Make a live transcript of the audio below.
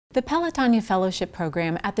The Pelotonia Fellowship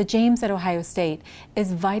program at the James at Ohio State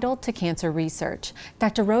is vital to cancer research.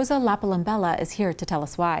 Dr. Rosa Lapalombella is here to tell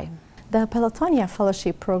us why. The Pelotonia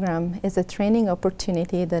Fellowship program is a training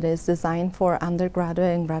opportunity that is designed for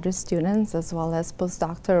undergraduate and graduate students as well as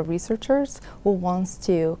postdoctoral researchers who wants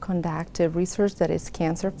to conduct research that is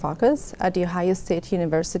cancer focused at the Ohio State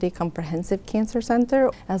University Comprehensive Cancer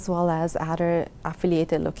Center as well as other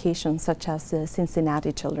affiliated locations such as the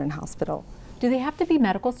Cincinnati Children's Hospital. Do they have to be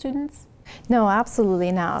medical students? No,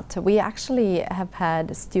 absolutely not. We actually have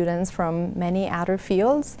had students from many other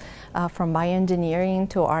fields, from bioengineering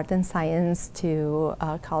to art and science to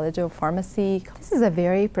College of Pharmacy. This is a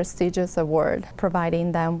very prestigious award,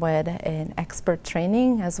 providing them with an expert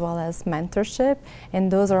training as well as mentorship,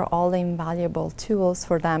 and those are all invaluable tools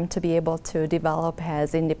for them to be able to develop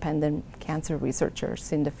as independent cancer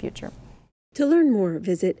researchers in the future. To learn more,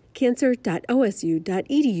 visit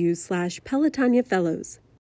cancer.osu.edu/Pelotonia Fellows.